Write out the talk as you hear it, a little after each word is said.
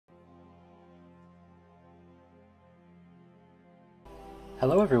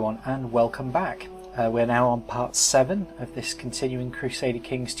Hello everyone and welcome back. We're now on part 7 of this continuing Crusader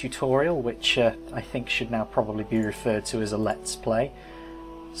Kings tutorial, which I think should now probably be referred to as a Let's Play.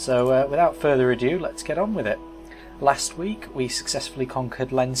 So without further ado, let's get on with it. Last week we successfully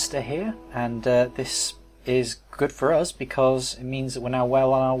conquered Leinster here, and this is good for us because it means that we're now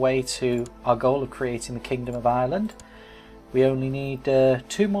well on our way to our goal of creating the Kingdom of Ireland. We only need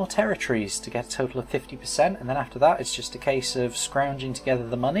 2 more territories to get a total of 50%, and then after that it's just a case of scrounging together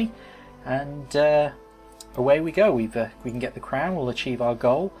the money, and away we go. We can get the crown, we'll achieve our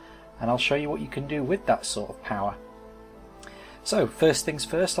goal, and I'll show you what you can do with that sort of power. So first things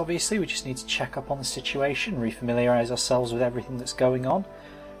first, obviously we just need to check up on the situation, refamiliarise ourselves with everything that's going on.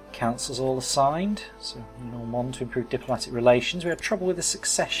 Councils all assigned, so norm 1 to improve diplomatic relations. We had trouble with the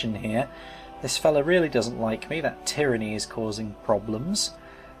succession here. This fella really doesn't like me. That tyranny is causing problems.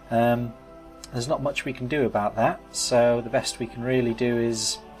 There's not much we can do about that, so the best we can really do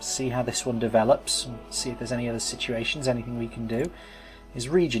is see how this one develops and see if there's any other situations, anything we can do. His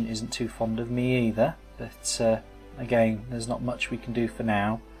regent isn't too fond of me either, but again, there's not much we can do for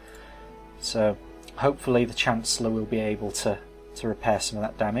now. So hopefully the Chancellor will be able to repair some of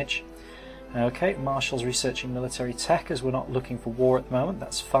that damage. Okay, Marshall's researching military tech as we're not looking for war at the moment,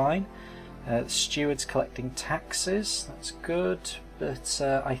 that's fine. The steward's collecting taxes, that's good, but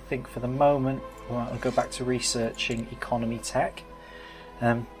I think for the moment I'll go back to researching economy tech.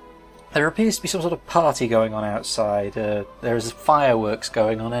 There appears to be some sort of party going on outside. There's fireworks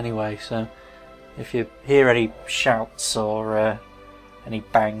going on anyway, so if you hear any shouts or any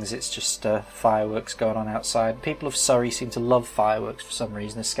bangs, it's just fireworks going on outside. People of Surrey seem to love fireworks for some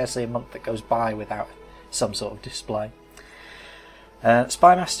reason. There's scarcely a month that goes by without some sort of display.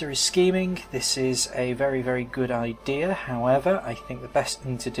 Spymaster is scheming. This is a very, very good idea. However, I think the best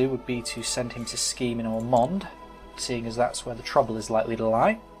thing to do would be to send him to scheme in Ormond, seeing as that's where the trouble is likely to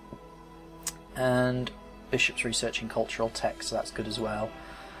lie. And Bishop's researching cultural tech, so that's good as well.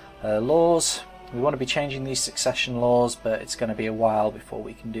 Laws. We want to be changing these succession laws, but it's going to be a while before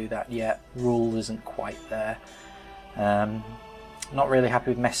we can do that yet. Rule isn't quite there. Not really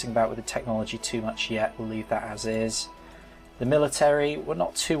happy with messing about with the technology too much yet. We'll leave that as is. The military, we're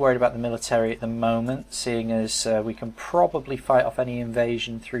not too worried about the military at the moment, seeing as we can probably fight off any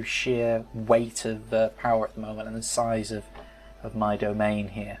invasion through sheer weight of power at the moment and the size of my domain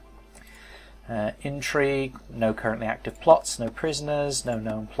here. Intrigue, no currently active plots, no prisoners, no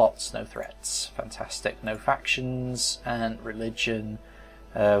known plots, no threats. Fantastic. No factions, and religion.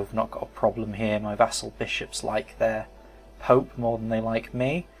 We've not got a problem here. My vassal bishops like their pope more than they like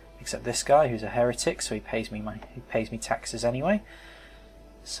me. Except this guy, who's a heretic, so he pays me taxes anyway.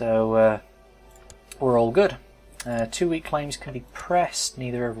 So we're all good. 2 weak claims can be pressed,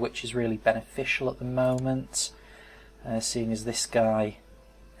 neither of which is really beneficial at the moment. Seeing as this guy,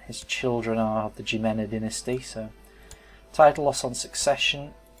 his children are of the Jimena dynasty, so title loss on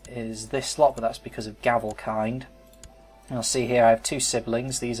succession is this lot, but that's because of Gavelkind. And you'll see here I have 2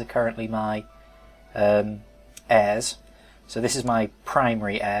 siblings. These are currently my heirs. So this is my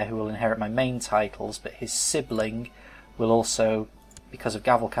primary heir who will inherit my main titles, but his sibling will also, because of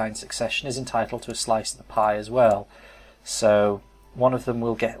Gavelkind's succession, is entitled to a slice of the pie as well. So one of them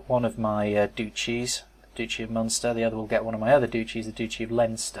will get one of my duchies, the Duchy of Munster, the other will get one of my other duchies, the Duchy of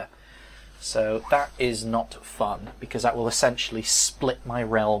Leinster. So that is not fun, because that will essentially split my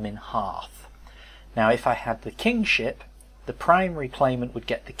realm in half. Now if I had the kingship, the primary claimant would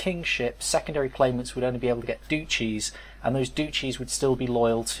get the kingship, secondary claimants would only be able to get duchies, and those duchies would still be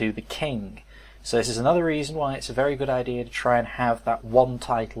loyal to the king. So this is another reason why it's a very good idea to try and have that one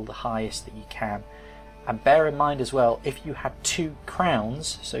title the highest that you can. And bear in mind as well, if you had 2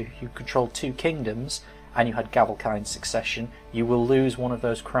 crowns, so if you controlled 2 kingdoms, and you had Gavelkind's succession, you will lose one of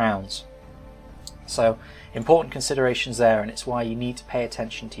those crowns. So important considerations there, and it's why you need to pay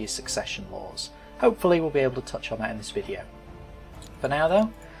attention to your succession laws. Hopefully we'll be able to touch on that in this video. For now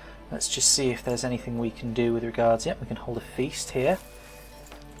though, let's just see if there's anything we can do with regards. Yep, we can hold a feast here.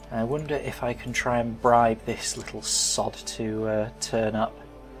 I wonder if I can try and bribe this little sod to turn up.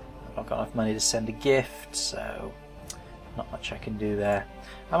 I've not got enough money to send a gift, so not much I can do there.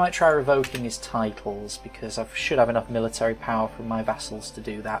 I might try revoking his titles, because I should have enough military power from my vassals to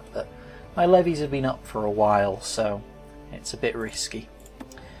do that, but my levies have been up for a while, so it's a bit risky.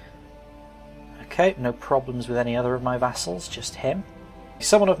 Okay, no problems with any other of my vassals, just him.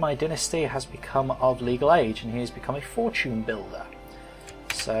 Someone of my dynasty has become of legal age, and he has become a fortune builder.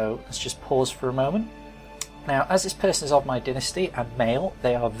 So let's just pause for a moment. Now, as this person is of my dynasty and male,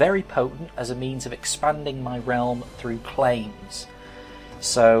 they are very potent as a means of expanding my realm through claims.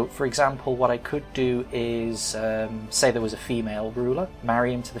 So, for example, what I could do is, say there was a female ruler,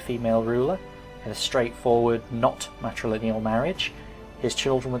 marry him to the female ruler, in a straightforward, not matrilineal marriage. His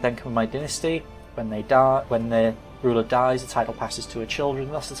children would then come in my dynasty. When they die, when the ruler dies, the title passes to her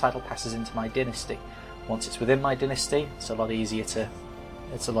children, thus the title passes into my dynasty. Once it's within my dynasty, it's a lot easier to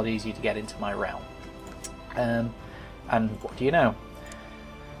get into my realm. And what do you know?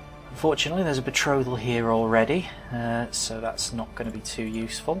 Unfortunately, there's a betrothal here already, so that's not going to be too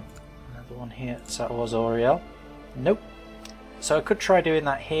useful. Another one here. So that was Oriel. Nope. So I could try doing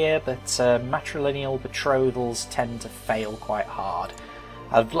that here, but matrilineal betrothals tend to fail quite hard.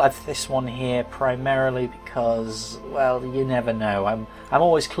 I've left this one here primarily because, well, you never know. I'm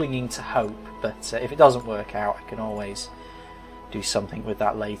always clinging to hope, but if it doesn't work out, I can always do something with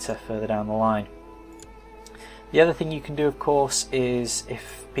that later, further down the line. The other thing you can do, of course, is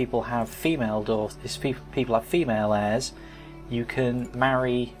if people have female heirs, you can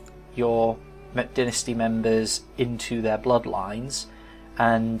marry your dynasty members into their bloodlines,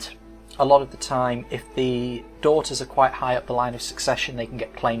 and a lot of the time, if the daughters are quite high up the line of succession, they can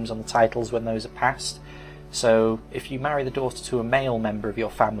get claims on the titles when those are passed. So if you marry the daughter to a male member of your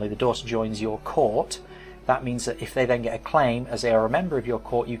family, the daughter joins your court. That means that if they then get a claim, as they are a member of your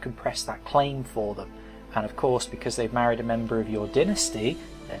court, you can press that claim for them. And of course, because they've married a member of your dynasty,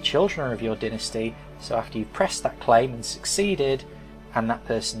 their children are of your dynasty, so after you've pressed that claim and succeeded, and that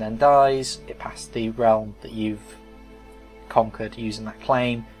person then dies, it passed the realm that you've conquered using that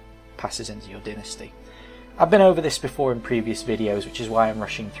claim, passes into your dynasty. I've been over this before in previous videos, which is why I'm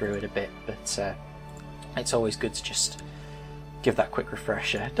rushing through it a bit, but it's always good to just give that quick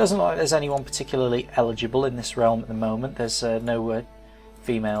refresher. It doesn't look like there's anyone particularly eligible in this realm at the moment. There's no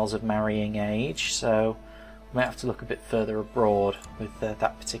females of marrying age, so we might have to look a bit further abroad with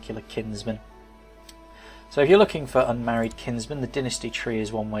that particular kinsman. So if you're looking for unmarried kinsmen, the dynasty tree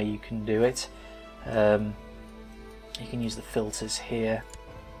is one way you can do it. You can use the filters here.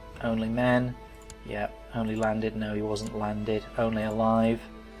 Only men, yeah, only landed, no he wasn't landed, only alive.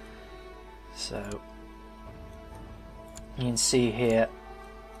 So you can see here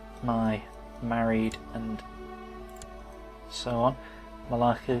my married and so on.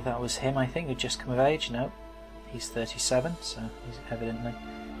 Malaki, that was him I think, who'd just come of age. No, he's 37, so he's evidently,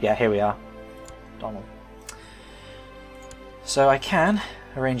 yeah, here we are, Donald. So I can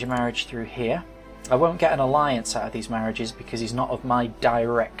arrange a marriage through here. I won't get an alliance out of these marriages because he's not of my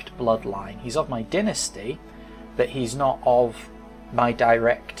direct bloodline. He's of my dynasty, but he's not of my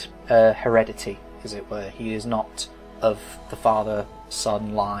direct heredity, as it were. He is not of the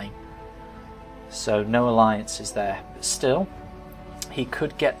father-son line. So no alliances there. But still, he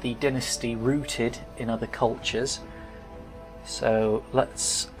could get the dynasty rooted in other cultures. So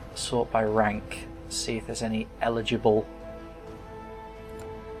let's sort by rank, see if there's any eligible.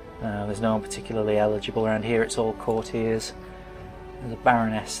 No, there's no one particularly eligible around here. It's all courtiers. There's a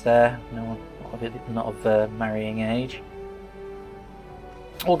baroness there. No one, not of marrying age.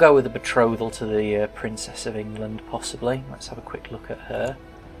 We'll go with a betrothal to the Princess of England, possibly. Let's have a quick look at her.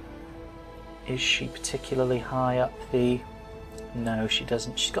 Is she particularly high up the? No, she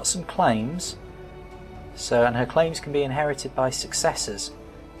doesn't. She's got some claims. So, and her claims can be inherited by successors.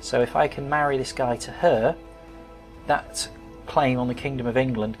 So, if I can marry this guy to her, that claim on the Kingdom of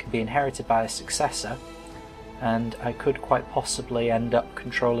England can be inherited by a successor, and I could quite possibly end up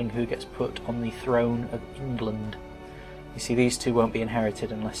controlling who gets put on the throne of England. You see, these two won't be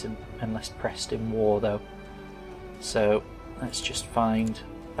inherited unless pressed in war, though. So let's just find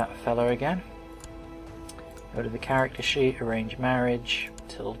that fellow again. Go to the character sheet, arrange marriage,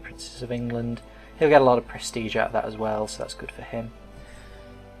 Tilde, Princess of England. He'll get a lot of prestige out of that as well, so that's good for him.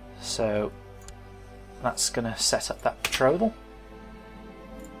 So that's going to set up that betrothal.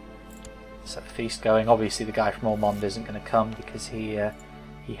 Set the feast going. Obviously the guy from Ormond isn't going to come because he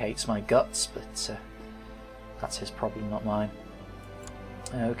hates my guts, but that's his problem, not mine.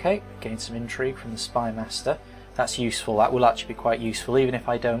 Okay, gain some intrigue from the Spy Master. That's useful. That will actually be quite useful, even if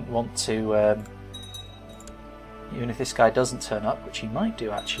I don't want to. Even if this guy doesn't turn up, which he might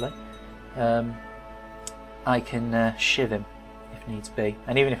do actually, I can shiv him if needs be.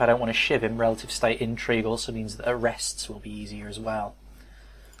 And even if I don't want to shiv him, relative state intrigue also means that arrests will be easier as well.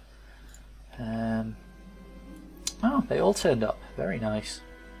 Oh, they all turned up. Very nice.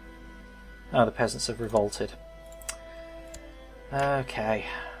 Oh, the peasants have revolted. Okay,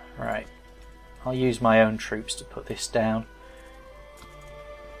 right. I'll use my own troops to put this down.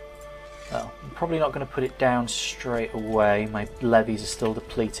 Well, I'm probably not going to put it down straight away. My levies are still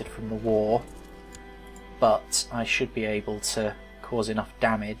depleted from the war. But I should be able to cause enough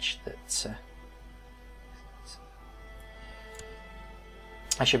damage that...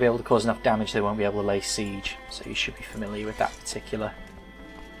 I should be able to cause enough damage they won't be able to lay siege, so you should be familiar with that particular.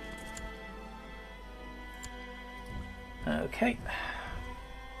 Okay,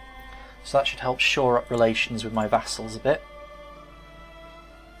 so that should help shore up relations with my vassals a bit.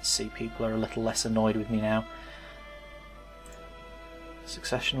 See, people are a little less annoyed with me now.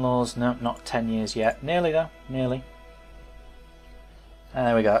 Succession laws, no, not 10 years yet. Nearly though, nearly. And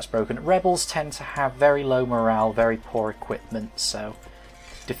there we go, that's broken. Rebels tend to have very low morale, very poor equipment, so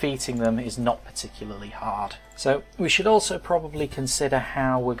defeating them is not particularly hard. So we should also probably consider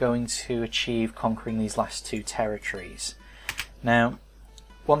how we're going to achieve conquering these last two territories. Now,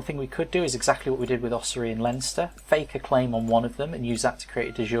 one thing we could do is exactly what we did with Ossory and Leinster, fake a claim on one of them and use that to create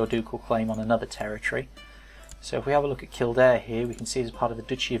a de jure ducal claim on another territory. So if we have a look at Kildare here, we can see it's part of the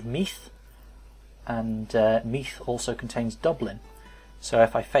Duchy of Meath, and Meath also contains Dublin. So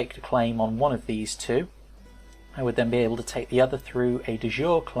if I faked a claim on one of these two, I would then be able to take the other through a de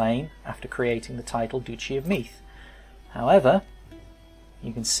jure claim after creating the title Duchy of Meath. However,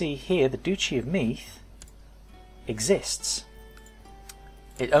 you can see here the Duchy of Meath exists.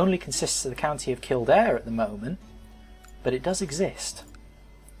 It only consists of the county of Kildare at the moment, but it does exist.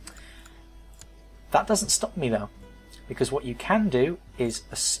 That doesn't stop me though, because what you can do is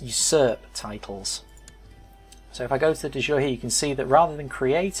usurp titles. So if I go to the de jure here, you can see that rather than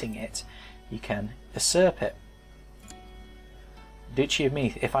creating it, you can usurp it. Duchy of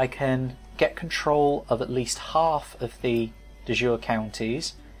Meath, if I can get control of at least half of the de jure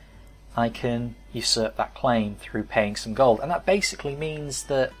counties, I can usurp that claim through paying some gold. And that basically means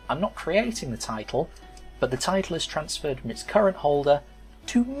that I'm not creating the title, but the title is transferred from its current holder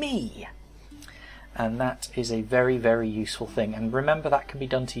to me. And that is a very, very useful thing. And remember, that can be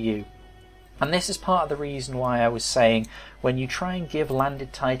done to you. And this is part of the reason why I was saying, when you try and give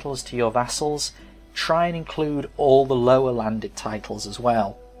landed titles to your vassals, try and include all the lower landed titles as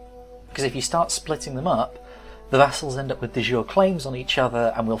well. Because if you start splitting them up, the vassals end up with de jure claims on each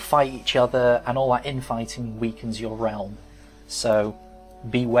other and will fight each other, and all that infighting weakens your realm. So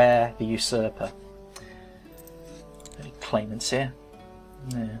beware the usurper. Any claimants here?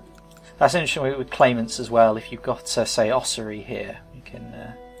 Yeah. That's interesting with claimants as well. If you've got, say, Ossory here, you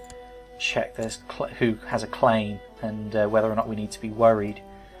can check there's who has a claim and whether or not we need to be worried.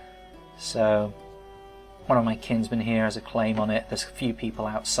 So one of my kinsmen here has a claim on it. There's a few people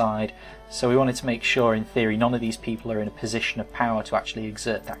outside, so we wanted to make sure, in theory, none of these people are in a position of power to actually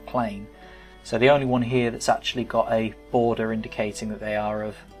exert that claim. So the only one here that's actually got a border indicating that they are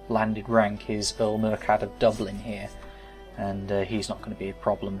of landed rank is Earl Murcad of Dublin here. And he's not going to be a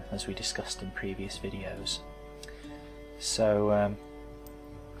problem, as we discussed in previous videos. So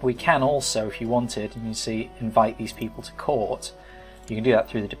we can also, if you wanted, you can see, invite these people to court. You can do that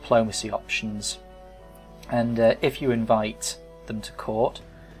through the diplomacy options. And if you invite them to court,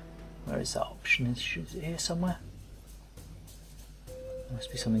 where is that option? Is it here somewhere? There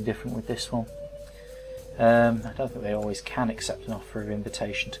must be something different with this one. I don't think they always can accept an offer of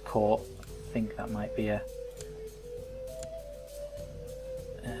invitation to court. I think that might be a...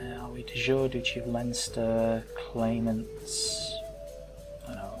 are we de jure, Duchy of Leinster, claimants?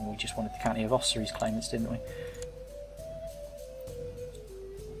 I don't know, we just wanted the county of Ossory's claimants, didn't we?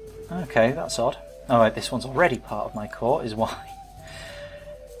 Okay, that's odd. Oh, right, this one's already part of my court, is why.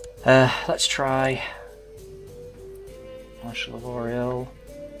 Let's try Marshal of Oriel.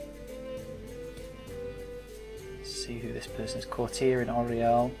 Let's see who this person is. Courtier in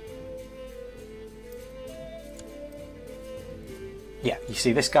Oriel. Yeah, you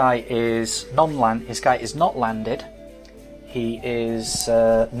see, this guy is non-land. This guy is not landed. He is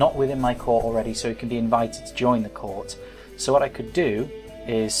not within my court already, so he can be invited to join the court. So what I could do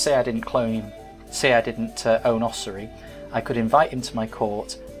is, say I didn't own Ossory, I could invite him to my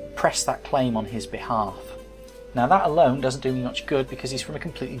court, press that claim on his behalf. Now that alone doesn't do me much good because he's from a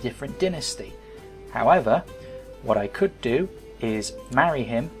completely different dynasty. However, what I could do is marry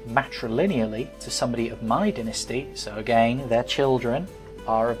him matrilineally to somebody of my dynasty, so again, their children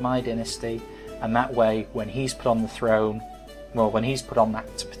are of my dynasty, and that way, when he's put on the throne, well, when he's put on that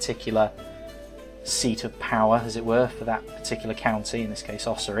particular seat of power, as it were, for that particular county, in this case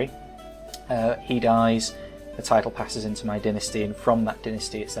Ossory, he dies, the title passes into my dynasty, and from that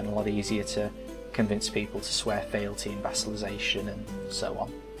dynasty it's then a lot easier to convince people to swear fealty and vassalization and so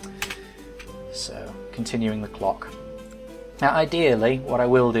on. So, continuing the clock. Now ideally, what I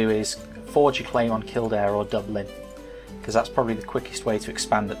will do is forge a claim on Kildare or Dublin, because that's probably the quickest way to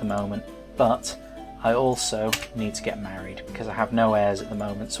expand at the moment, but I also need to get married, because I have no heirs at the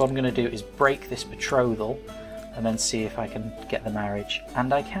moment. So what I'm going to do is break this betrothal, and then see if I can get the marriage,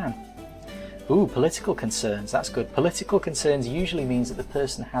 and I can. Ooh, political concerns, that's good. Political concerns usually means that the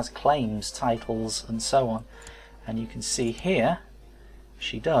person has claims, titles, and so on. And you can see here,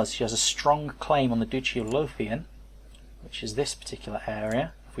 she does. She has a strong claim on the Duchy of Lothian, which is this particular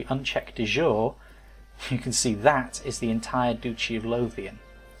area. If we uncheck de jure, you can see that is the entire Duchy of Lothian.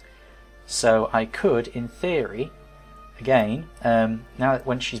 So I could, in theory, again, now that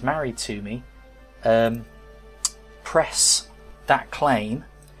when she's married to me, press that claim.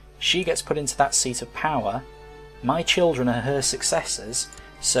 She gets put into that seat of power. My children are her successors,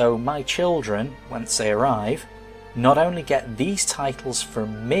 so my children, once they arrive, not only get these titles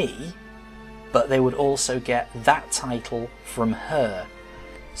from me, but they would also get that title from her.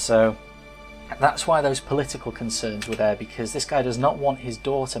 So that's why those political concerns were there, because this guy does not want his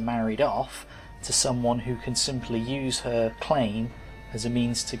daughter married off to someone who can simply use her claim as a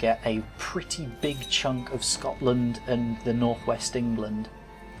means to get a pretty big chunk of Scotland and the northwest England.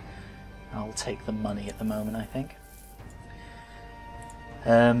 I'll take the money at the moment, I think.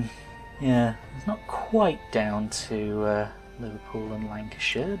 Yeah, it's not quite down to Liverpool and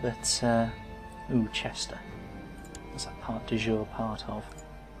Lancashire, but ooh, Chester. What's that part de jure part of?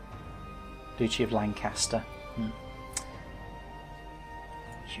 Duchy of Lancaster.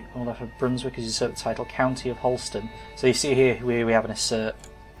 All for Brunswick is usurped the title County of Holston. So you see here we have an usurp.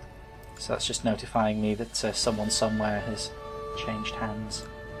 So that's just notifying me that someone somewhere has changed hands.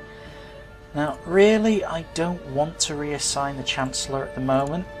 Now, really, I don't want to reassign the Chancellor at the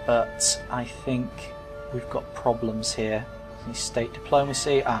moment, but I think we've got problems here. State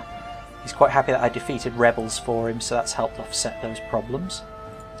diplomacy. He's quite happy that I defeated rebels for him, so that's helped offset those problems,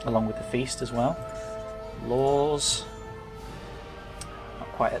 along with the feast as well. Laws.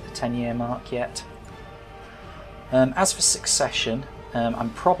 Not quite at the 10-year mark yet. As for succession,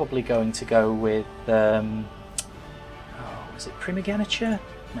 I'm probably going to go with... is it primogeniture?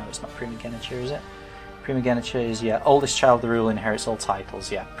 No, it's not primogeniture, is it? Primogeniture is, yeah, oldest child of the ruler inherits all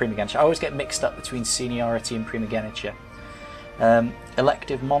titles, yeah, primogeniture. I always get mixed up between seniority and primogeniture.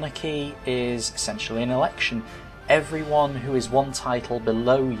 Elective monarchy is essentially an election. Everyone who is one title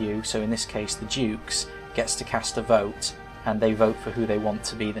below you, so in this case the dukes, gets to cast a vote, and they vote for who they want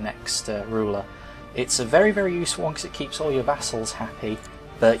to be the next ruler. It's a very, very useful one because it keeps all your vassals happy,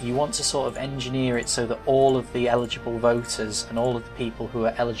 but you want to sort of engineer it so that all of the eligible voters and all of the people who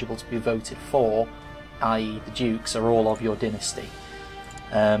are eligible to be voted for, i.e. the dukes, are all of your dynasty.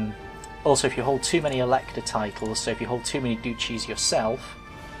 Also, if you hold too many elector titles, so if you hold too many duchies yourself,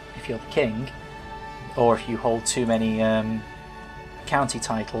 if you're the king, or if you hold too many county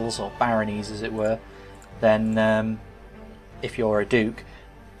titles, or baronies as it were, then if you're a duke,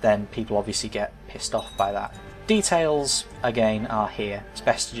 then people obviously get pissed off by that. Details, again, are here. It's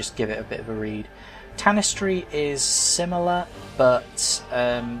best to just give it a bit of a read. Tanistry is similar, but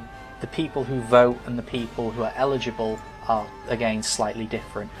the people who vote and the people who are eligible are, again, slightly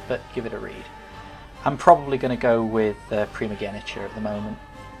different, but give it a read. I'm probably going to go with primogeniture at the moment.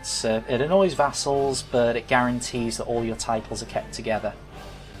 It annoys vassals, but it guarantees that all your titles are kept together.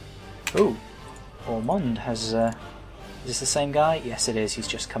 Ooh, Ormond has... is this the same guy? Yes, it is. He's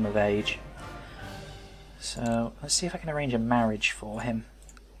just come of age. So, let's see if I can arrange a marriage for him.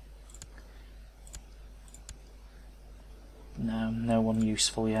 No, no one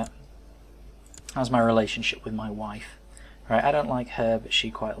useful yet. How's my relationship with my wife? Right, I don't like her, but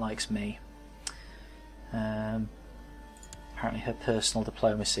she quite likes me. Apparently her personal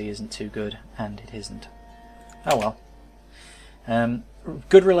diplomacy isn't too good, and it isn't. Oh well.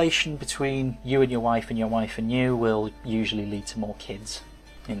 Good relation between you and your wife and you will usually lead to more kids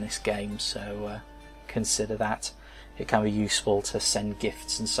in this game, so consider that. It can be useful to send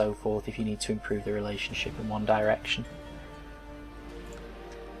gifts and so forth if you need to improve the relationship in one direction.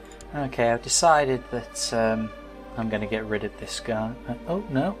 Okay, I've decided that I'm going to get rid of this guy. Oh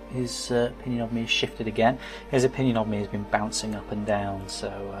no, his opinion of me has shifted again. His opinion of me has been bouncing up and down,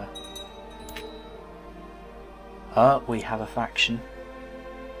 so... Oh, we have a faction.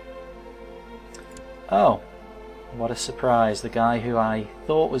 Oh, what a surprise. The guy who I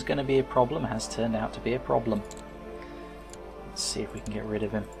thought was going to be a problem has turned out to be a problem. Let's see if we can get rid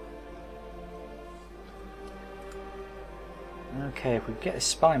of him. Okay, if we get a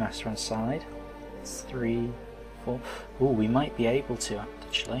spy master on side, 3, 4... Ooh, we might be able to,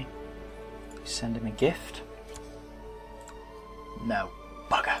 actually. Send him a gift. No.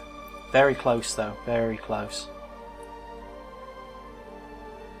 Bugger. Very close, though. Very close.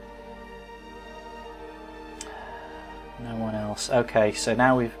 No one else. Okay, so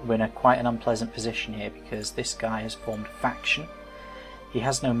now we're in quite an unpleasant position here because this guy has formed a faction. He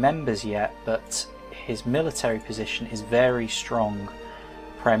has no members yet, but his military position is very strong.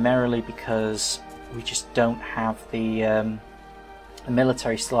 primarily because we just don't have the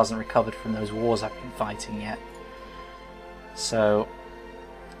military still hasn't recovered from those wars I've been fighting yet. So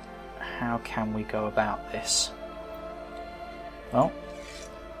how can we go about this? Well,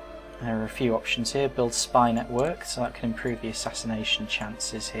 there are a few options here. Build spy network, so that can improve the assassination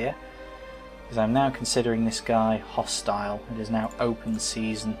chances here. Because I'm now considering this guy hostile. It is now open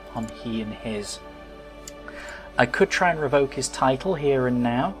season on he and his. I could try and revoke his title here and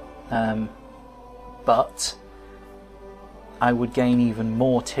now, but I would gain even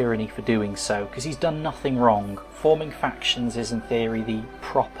more tyranny for doing so, because he's done nothing wrong. Forming factions is in theory the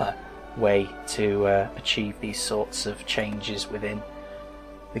proper way to achieve these sorts of changes within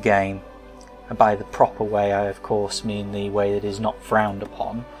the game. And by the proper way I of course mean the way that is not frowned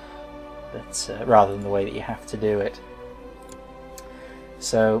upon, but rather than the way that you have to do it.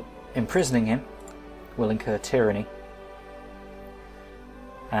 So imprisoning him will incur tyranny,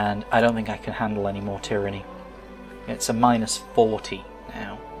 and I don't think I can handle any more tyranny. It's a -40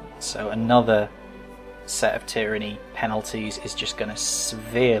 now, so another set of tyranny penalties is just going to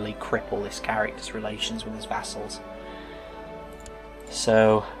severely cripple this character's relations with his vassals.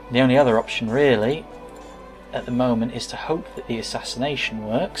 So the only other option really at the moment is to hope that the assassination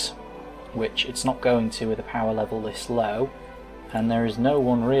works, which it's not going to with a power level this low, and there is no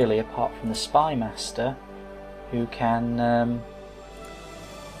one really apart from the spy master who can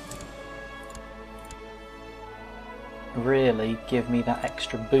really give me that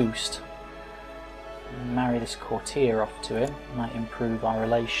extra boost. Marry this courtier off to him might improve our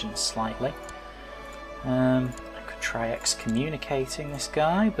relations slightly. I could try excommunicating this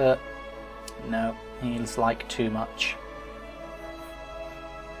guy, but no, he's like too much.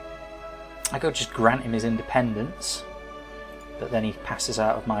 I could just grant him his independence, but then he passes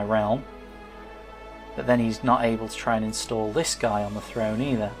out of my realm. But then he's not able to try and install this guy on the throne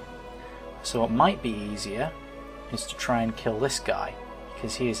either. So what might be easier is to try and kill this guy,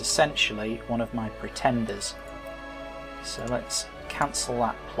 because he is essentially one of my pretenders. So let's cancel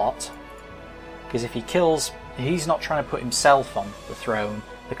that plot, because if he kills, he's not trying to put himself on the throne.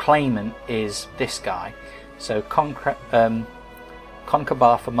 The claimant is this guy. So Concobar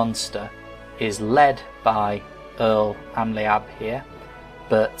for Munster is led by Earl Amleab here,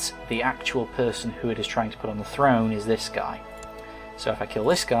 but the actual person who it is trying to put on the throne is this guy. So if I kill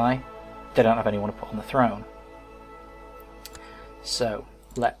this guy, they don't have anyone to put on the throne. So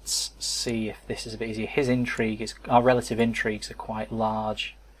let's see if this is a bit easier. His intrigue is, our relative intrigues are quite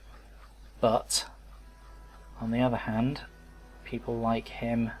large, but on the other hand, people like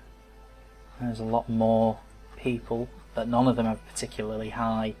him, there's a lot more people, but none of them have particularly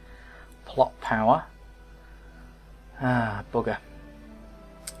high plot power. Ah, bugger.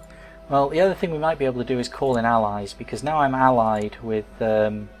 Well, the other thing we might be able to do is call in allies, because now I'm allied with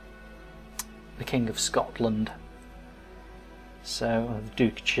the King of Scotland. So,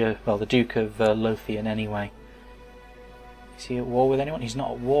 the Duke of Lothian anyway. Is he at war with anyone? He's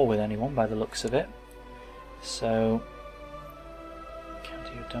not at war with anyone by the looks of it. So,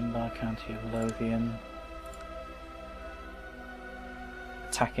 County of Dunbar, County of Lothian.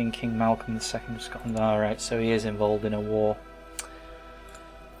 Attacking King Malcolm II of Scotland. Alright, so he is involved in a war.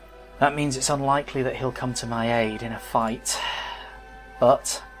 That means it's unlikely that he'll come to my aid in a fight,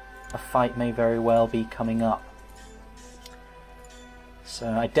 but a fight may very well be coming up. So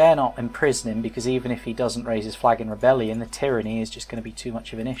I dare not imprison him, because even if he doesn't raise his flag in rebellion, the tyranny is just going to be too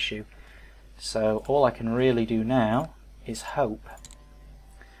much of an issue. So all I can really do now is hope.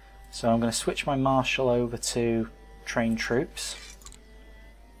 So I'm going to switch my marshal over to train troops,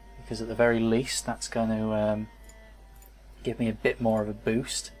 because at the very least that's going to give me a bit more of a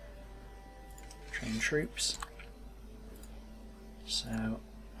boost. Train troops. So,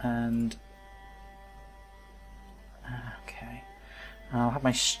 and okay. I'll have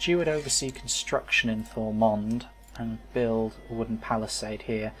my steward oversee construction in Thormond and build a wooden palisade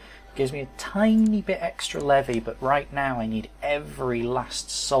here. It gives me a tiny bit extra levy, but right now I need every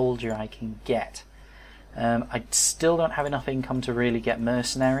last soldier I can get. I still don't have enough income to really get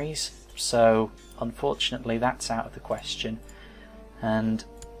mercenaries, so unfortunately that's out of the question. And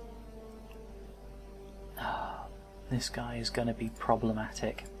this guy is going to be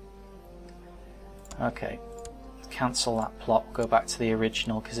problematic. Okay. Cancel that plot, go back to the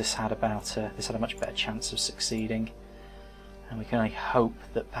original, because this had a much better chance of succeeding, and we can only hope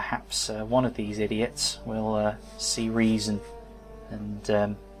that perhaps one of these idiots will see reason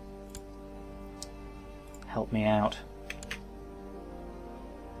and help me out.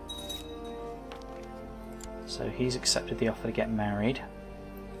 So he's accepted the offer to get married.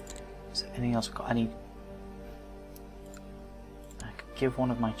 Is there anything else? We've got any? I could give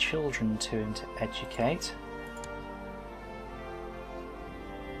one of my children to him to educate.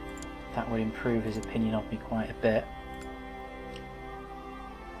 That would improve his opinion of me quite a bit.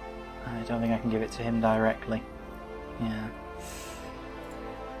 I don't think I can give it to him directly. Yeah.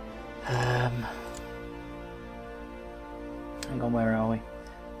 Hang on, where are we?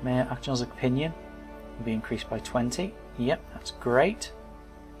 Mayor Akjon's opinion will be increased by 20. Yep, that's great.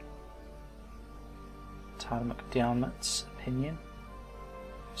 Tyler McDermott's opinion.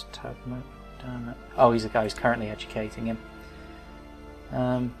 Who's Tyler McDermott? Oh, he's the guy who's currently educating him.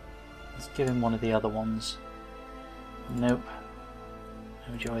 Let's give him one of the other ones. Nope.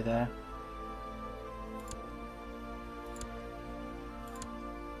 No joy there.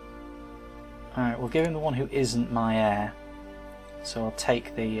 Alright, we'll give him the one who isn't my heir. So I'll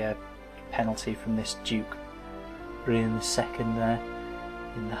take the penalty from this Duke Brian II there,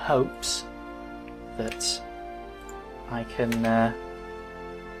 in the hopes that I can... I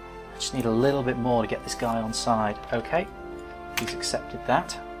just need a little bit more to get this guy on side. Okay, he's accepted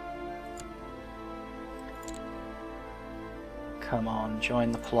that. Come on,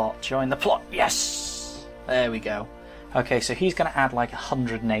 join the plot, join the plot, yes! There we go. Okay, so he's going to add like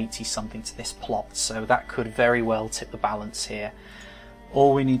 180 something to this plot, so that could very well tip the balance here.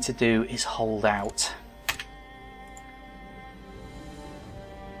 All we need to do is hold out.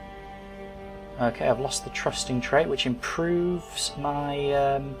 Okay, I've lost the trusting trait, which improves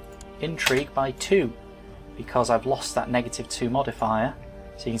my intrigue by 2, because I've lost that -2 modifier.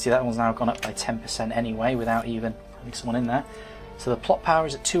 So you can see that one's now gone up by 10% anyway, without even having someone in there. So the plot power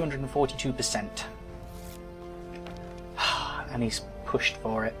is at 242%. And he's pushed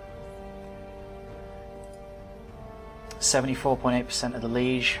for it. 74.8% of the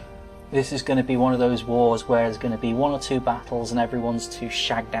liege. This is going to be one of those wars where there's going to be 1 or 2 battles and everyone's too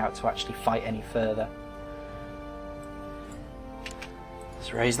shagged out to actually fight any further.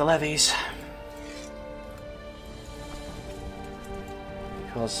 Let's raise the levies.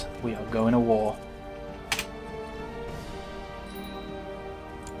 Because we are going to war.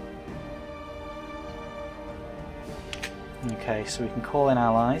 Okay, so we can call in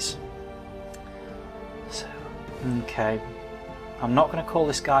allies. So, okay. I'm not going to call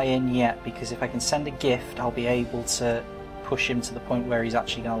this guy in yet, because if I can send a gift, I'll be able to push him to the point where he's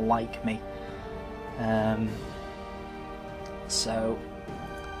actually going to like me. So,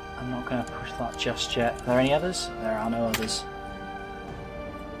 I'm not going to push that just yet. Are there any others? There are no others.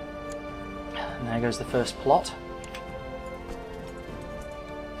 And there goes the first plot.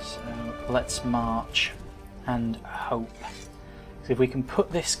 So, let's march and hope. So if we can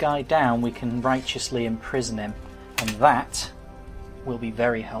put this guy down, we can righteously imprison him, and that will be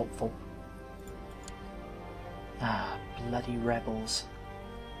very helpful. Ah, bloody rebels.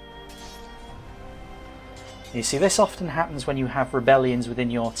 You see, this often happens when you have rebellions within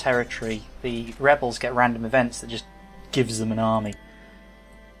your territory. The rebels get random events that just gives them an army.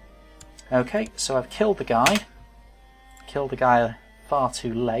 Okay, so I've killed the guy. Killed the guy far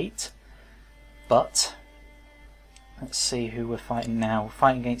too late, but let's see who we're fighting now. We're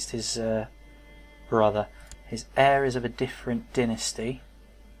fighting against his brother. His heir is of a different dynasty.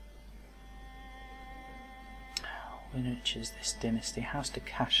 Which is this dynasty? House de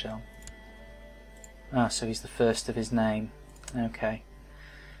Cashel. Ah, so he's the first of his name. Okay.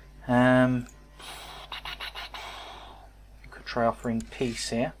 We could try offering peace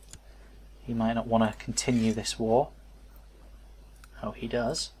here. He might not want to continue this war. Oh, he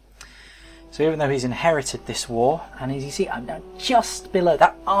does. So even though he's inherited this war, and as you see, I'm now just below.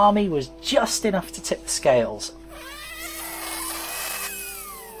 That army was just enough to tip the scales.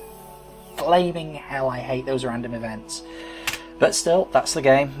 Flaming hell, I hate those random events. But still, that's the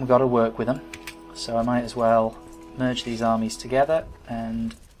game. We've got to work with them. So I might as well merge these armies together,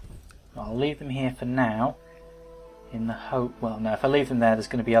 and I'll leave them here for now, in the hope... Well, no, if I leave them there, there's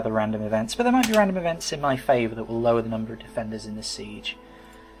going to be other random events. But there might be random events in my favour that will lower the number of defenders in the siege.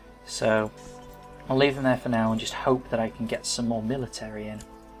 So I'll leave them there for now and just hope that I can get some more military in.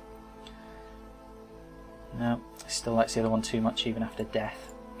 No, I still like the other one too much even after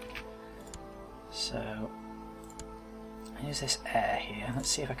death. So who's this heir here? Let's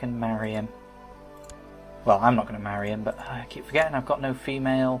see if I can marry him. Well, I'm not going to marry him, but I keep forgetting I've got no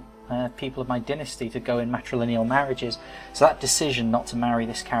female people of my dynasty to go in matrilineal marriages. So that decision not to marry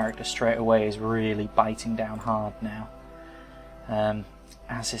this character straight away is really biting down hard now.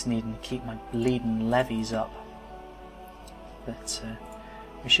 As is needing to keep my bleeding levies up. But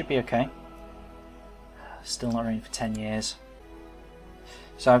we should be okay. Still not ready for 10 years.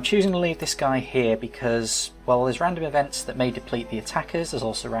 So I'm choosing to leave this guy here because, well, there's random events that may deplete the attackers, there's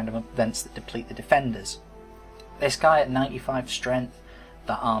also random events that deplete the defenders. This guy at 95 strength,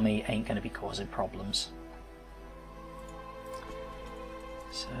 that army ain't going to be causing problems.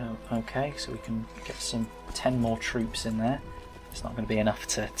 So, okay, so we can get some 10 more troops in there. It's not going to be enough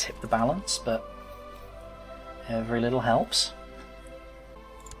to tip the balance, but every little helps.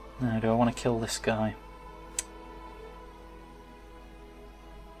 Now, do I want to kill this guy?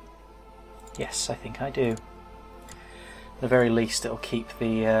 Yes, I think I do. At the very least, it'll keep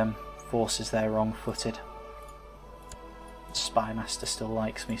the forces there wrong-footed. Spymaster still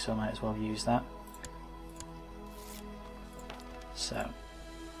likes me, so I might as well use that. So,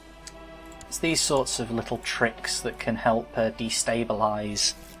 it's these sorts of little tricks that can help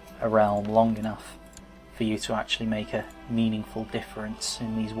destabilise a realm long enough for you to actually make a meaningful difference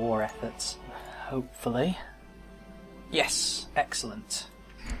in these war efforts. Hopefully. Yes, excellent.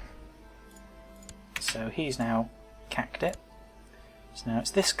 So he's now cacked it. So now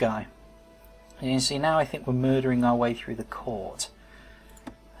it's this guy. And you can see now I think we're murdering our way through the court.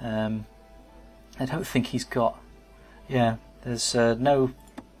 I don't think he's got... Yeah, there's no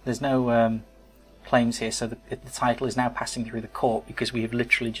claims here, so the title is now passing through the court because we have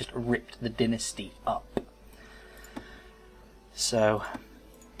literally just ripped the dynasty up. So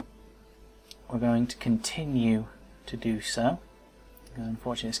we're going to continue to do so.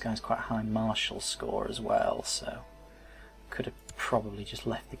 Unfortunately, this guy's quite a high martial score as well, so could have probably just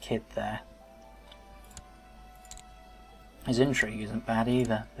left the kid there. His intrigue isn't bad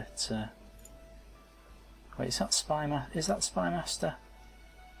either, but wait, is that Spymaster?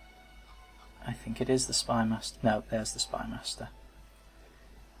 I think it is the Spymaster. No, there's the Spymaster.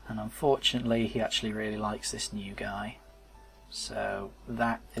 And unfortunately, he actually really likes this new guy, so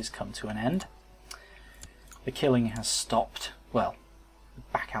that has come to an end. The killing has stopped. Well,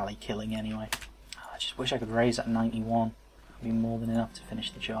 back alley killing anyway. I just wish I could raise at 91. That would be more than enough to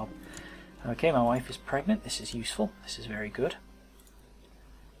finish the job. Okay, my wife is pregnant. This is useful. This is very good.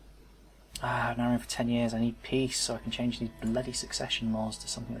 I've known her for 10 years. I need peace so I can change these bloody succession laws to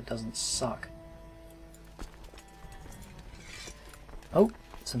something that doesn't suck. Oh,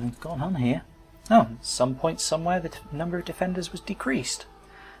 something's gone on here. Oh, at some point somewhere the number of defenders was decreased.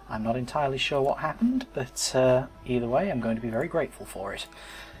 I'm not entirely sure what happened, but either way I'm going to be very grateful for it.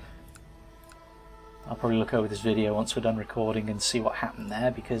 I'll probably look over this video once we're done recording and see what happened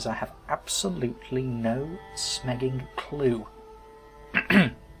there, because I have absolutely no smegging clue.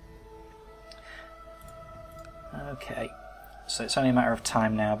 Okay, so it's only a matter of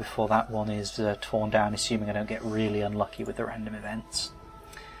time now before that one is torn down, assuming I don't get really unlucky with the random events.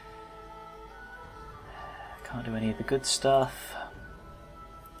 Can't do any of the good stuff.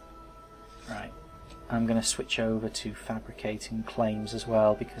 Right, I'm going to switch over to fabricating claims as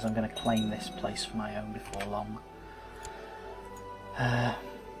well, because I'm going to claim this place for my own before long.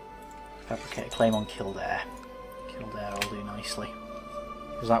 Fabricate a claim on Kildare. Kildare will do nicely,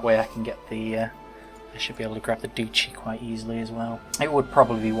 because that way I can get the... I should be able to grab the duchy quite easily as well. It would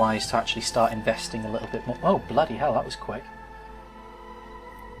probably be wise to actually start investing a little bit more. Oh, bloody hell, that was quick.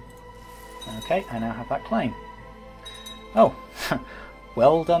 Okay, I now have that claim. Oh,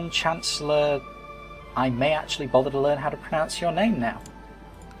 well done, Chancellor. I may actually bother to learn how to pronounce your name now.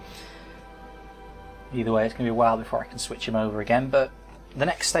 Either way, it's going to be a while before I can switch him over again, but the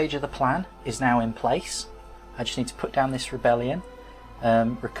next stage of the plan is now in place. I just need to put down this rebellion,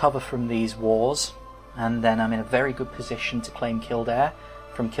 recover from these wars, and then I'm in a very good position to claim Kildare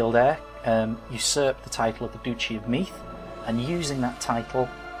from Kildare, usurp the title of the Duchy of Meath, and using that title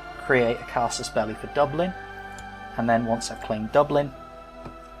create a casus belli for Dublin, and then once I've claimed Dublin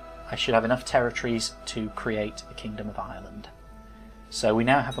I should have enough territories to create a Kingdom of Ireland. So we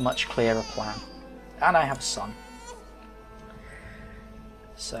now have a much clearer plan, and I have a son.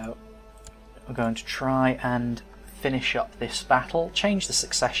 So we're going to try and finish up this battle, change the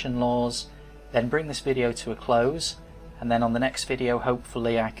succession laws, then bring this video to a close, and then on the next video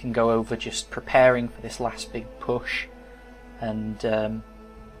hopefully I can go over just preparing for this last big push, and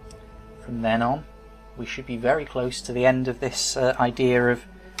from then on we should be very close to the end of this idea of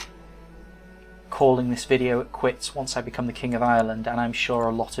calling this video at quits once I become the King of Ireland, and I'm sure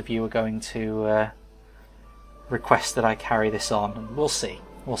a lot of you are going to request that I carry this on, and we'll see.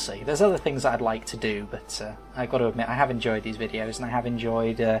 We'll see. There's other things that I'd like to do, but I've got to admit I have enjoyed these videos, and I have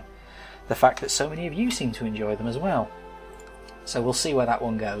enjoyed the fact that so many of you seem to enjoy them as well. So we'll see where that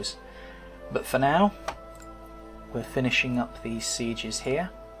one goes. But for now, we're finishing up these sieges here.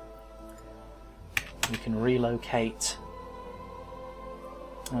 We can relocate.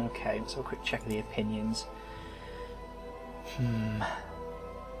 Okay, let's have a quick check of the opinions.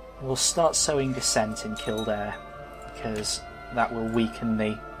 We'll start sowing dissent in Kildare, because that will weaken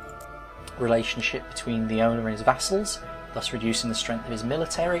the relationship between the owner and his vassals, thus reducing the strength of his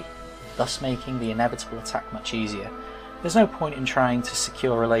military, thus making the inevitable attack much easier. There's no point in trying to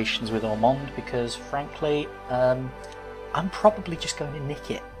secure relations with Ormond because, frankly, I'm probably just going to nick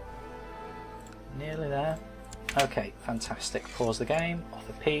it. Nearly there. Okay, fantastic. Pause the game,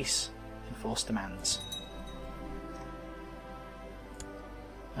 offer peace, enforce demands.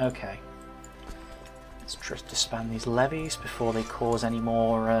 Okay. Let's just disband these levies before they cause any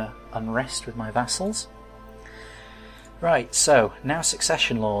more unrest with my vassals. Right, so, now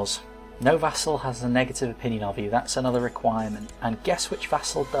succession laws. No vassal has a negative opinion of you, that's another requirement. And guess which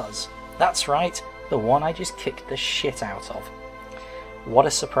vassal does? That's right, the one I just kicked the shit out of. What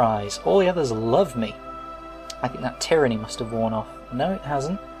a surprise. All the others love me. I think that tyranny must have worn off. No, it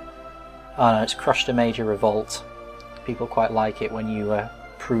hasn't. Oh no, it's crushed a major revolt. People quite like it when you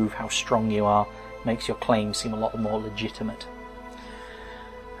prove how strong you are. Makes your claim seem a lot more legitimate.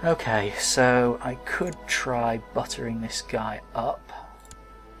 Okay, so I could try buttering this guy up.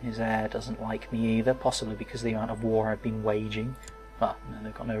 His heir doesn't like me either, possibly because of the amount of war I've been waging. Well, no,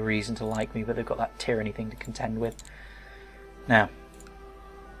 they've got no reason to like me, but they've got that tyranny thing to contend with. Now,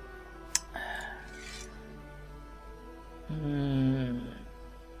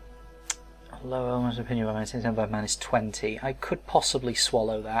 low almost opinion by -20. I could possibly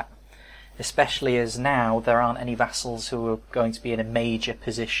swallow that, especially as now there aren't any vassals who are going to be in a major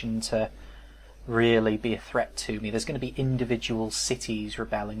position to really be a threat to me. There's going to be individual cities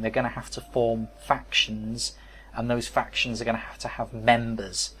rebelling. They're going to have to form factions, and those factions are going to have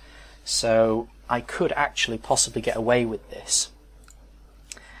members. So I could actually possibly get away with this.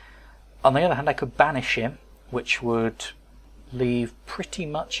 On the other hand, I could banish him, which would leave pretty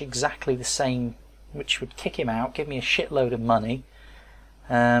much exactly the same, which would kick him out, give me a shitload of money,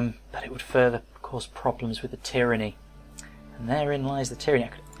 but it would further cause problems with the tyranny. And therein lies the tyranny. I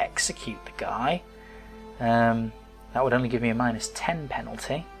could execute the guy. That would only give me a -10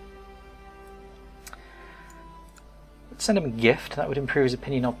 penalty. I'd send him a gift. That would improve his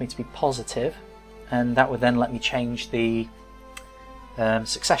opinion of me to be positive, and that would then let me change the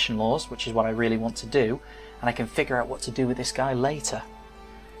succession laws, which is what I really want to do, and I can figure out what to do with this guy later.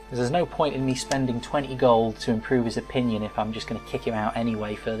 Because there's no point in me spending 20 gold to improve his opinion if I'm just going to kick him out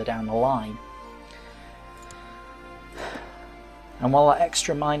anyway further down the line. And while that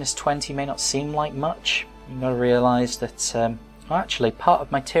extra -20 may not seem like much, you've got to realise that well, actually part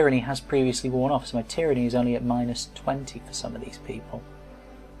of my tyranny has previously worn off, so my tyranny is only at -20 for some of these people.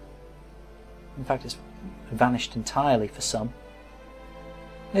 In fact, it's vanished entirely for some.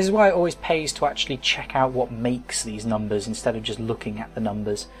 This is why it always pays to actually check out what makes these numbers instead of just looking at the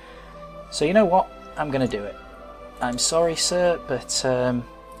numbers. So you know what? I'm going to do it. I'm sorry, sir, but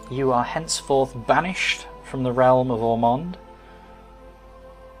you are henceforth banished from the realm of Ormond,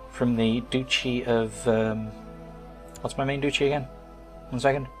 from the Duchy of... what's my main duchy again? 1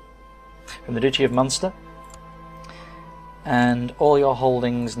 second. From the Duchy of Munster. And all your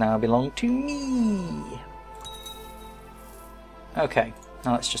holdings now belong to me. Okay.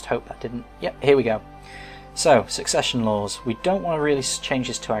 Now let's just hope that didn't... Yep, here we go. So, succession laws. We don't want to really change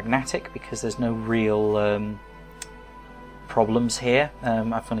this to agnatic because there's no real problems here.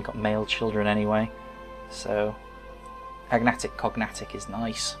 I've only got male children anyway. So, agnatic cognatic is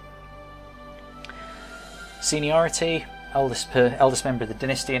nice. Seniority. Eldest member of the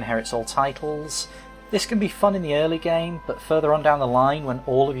dynasty inherits all titles. This can be fun in the early game, but further on down the line, when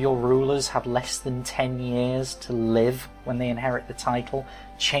all of your rulers have less than 10 years to live when they inherit the title,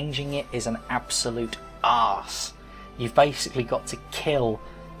 changing it is an absolute arse. You've basically got to kill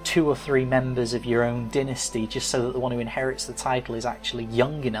 2 or 3 members of your own dynasty just so that the one who inherits the title is actually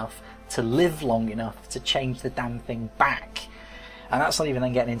young enough to live long enough to change the damn thing back. And that's not even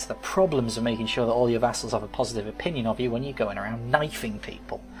then getting into the problems of making sure that all your vassals have a positive opinion of you when you're going around knifing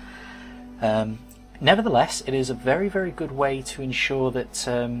people. Nevertheless, it is a very, very good way to ensure that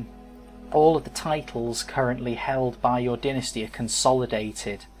all of the titles currently held by your dynasty are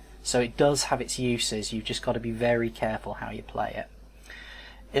consolidated. So it does have its uses, you've just got to be very careful how you play it.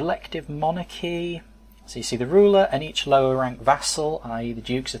 Elective monarchy. So you see the ruler and each lower rank vassal, i.e. the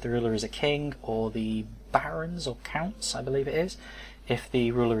dukes if the ruler is a king, or the barons or counts, I believe it is, if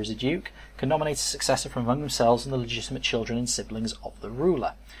the ruler is a duke, can nominate a successor from among themselves and the legitimate children and siblings of the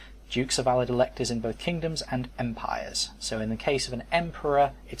ruler. Dukes are valid electors in both kingdoms and empires, so in the case of an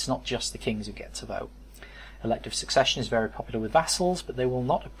emperor, it's not just the kings who get to vote. Elective succession is very popular with vassals, but they will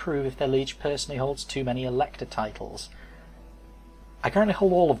not approve if their liege personally holds too many elector titles. I currently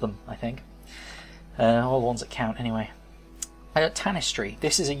hold all of them, I think. All the ones that count, anyway. Tanistry.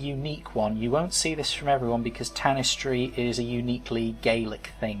 This is a unique one. You won't see this from everyone because Tanistry is a uniquely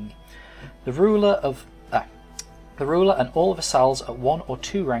Gaelic thing. The ruler of The ruler and all vassals at 1 or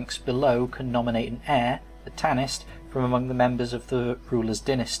 2 ranks below can nominate an heir, the tanist, from among the members of the ruler's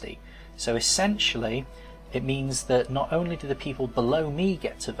dynasty. So essentially, it means that not only do the people below me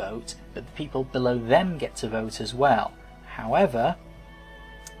get to vote, but the people below them get to vote as well. However,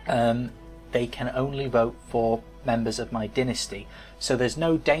 they can only vote for members of my dynasty. So there's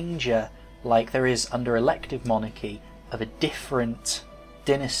no danger, like there is under elective monarchy, of a different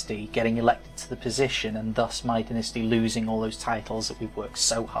dynasty getting elected to the position and thus my dynasty losing all those titles that we've worked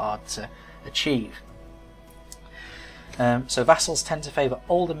so hard to achieve. So vassals tend to favour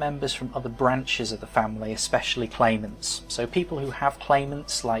older members from other branches of the family, especially claimants. So people who have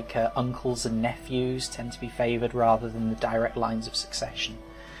claimants, like uncles and nephews, tend to be favoured rather than the direct lines of succession.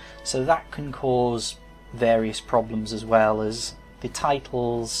 So that can cause various problems, as well as the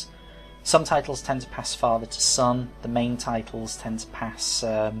titles. Some titles tend to pass father to son. The main titles tend to pass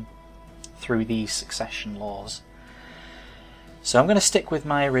through these succession laws. So I'm going to stick with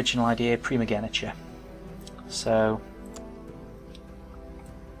my original idea, primogeniture. So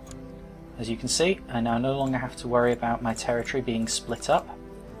as you can see, I now no longer have to worry about my territory being split up,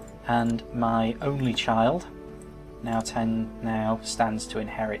 and my only child now stands to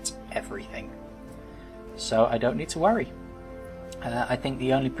inherit everything. So I don't need to worry. I think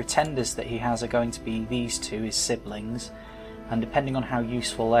the only pretenders that he has are going to be these two, his siblings, and depending on how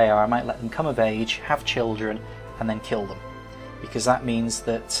useful they are, I might let them come of age, have children, and then kill them, because that means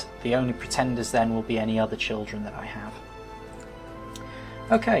that the only pretenders then will be any other children that I have.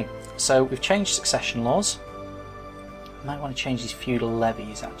 Okay, so we've changed succession laws. I might want to change these feudal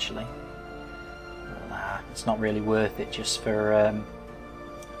levies, actually. It's not really worth it just for a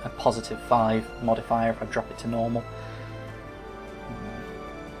 +5 modifier if I drop it to normal.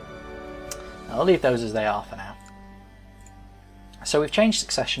 I'll leave those as they are for now. So we've changed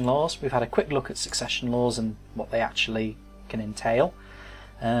succession laws. We've had a quick look at succession laws and what they actually can entail.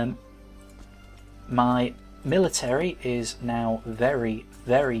 My military is now very,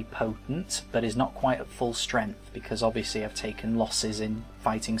 very potent, but is not quite at full strength, because obviously I've taken losses in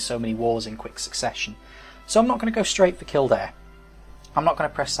fighting so many wars in quick succession. So I'm not going to go straight for Kildare. I'm not going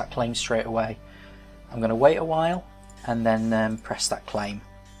to press that claim straight away. I'm going to wait a while and then press that claim.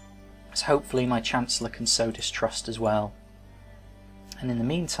 So hopefully my Chancellor can sow distrust as well. And in the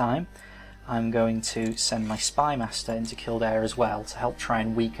meantime, I'm going to send my Spy Master into Kildare as well to help try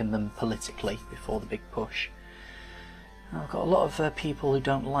and weaken them politically before the big push. I've got a lot of people who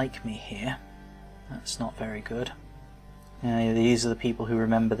don't like me here. That's not very good. These are the people who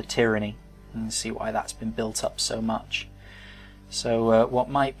remember the tyranny and see why that's been built up so much. So what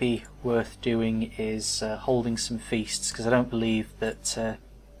might be worth doing is holding some feasts, because I don't believe that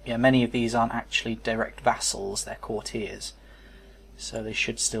many of these aren't actually direct vassals, they're courtiers. So they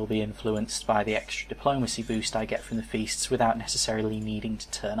should still be influenced by the extra diplomacy boost I get from the feasts without necessarily needing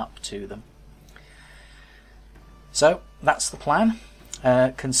to turn up to them. So that's the plan.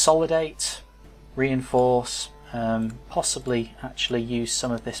 Consolidate, reinforce, possibly actually use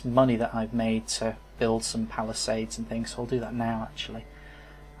some of this money that I've made to build some palisades and things. So I'll do that now actually.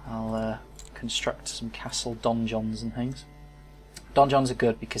 I'll construct some castle donjons and things. Donjons are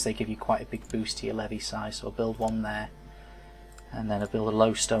good because they give you quite a big boost to your levy size, so I'll build one there. And then I'll build a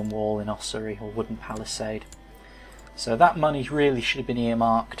low stone wall in Ossory, or wooden palisade. So that money really should have been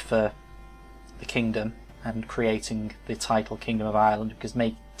earmarked for the kingdom and creating the title Kingdom of Ireland, because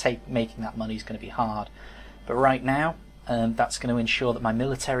making that money is going to be hard. But right now, that's going to ensure that my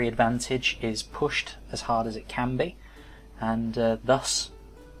military advantage is pushed as hard as it can be, and thus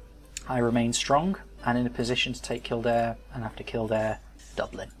I remain strong and in a position to take Kildare, and after Kildare,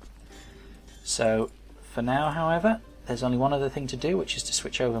 Dublin. So for now, however, there's only one other thing to do, which is to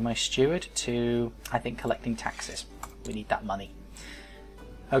switch over my steward to, I think, collecting taxes. We need that money.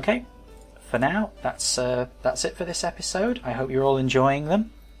 Okay, for now, that's it for this episode. I hope you're all enjoying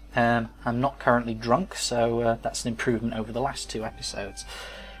them. I'm not currently drunk, so that's an improvement over the last 2 episodes.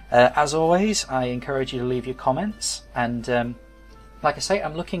 As always, I encourage you to leave your comments, and like I say,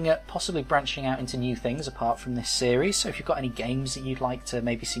 I'm looking at possibly branching out into new things apart from this series. So if you've got any games that you'd like to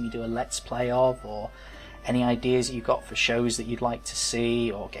maybe see me do a Let's Play of, or any ideas that you've got for shows that you'd like to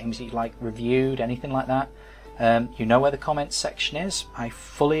see, or games that you'd like reviewed, anything like that, you know where the comments section is. I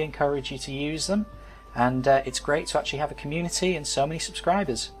fully encourage you to use them, and it's great to actually have a community and so many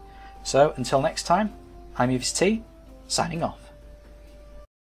subscribers. So until next time, I'm UVT, signing off.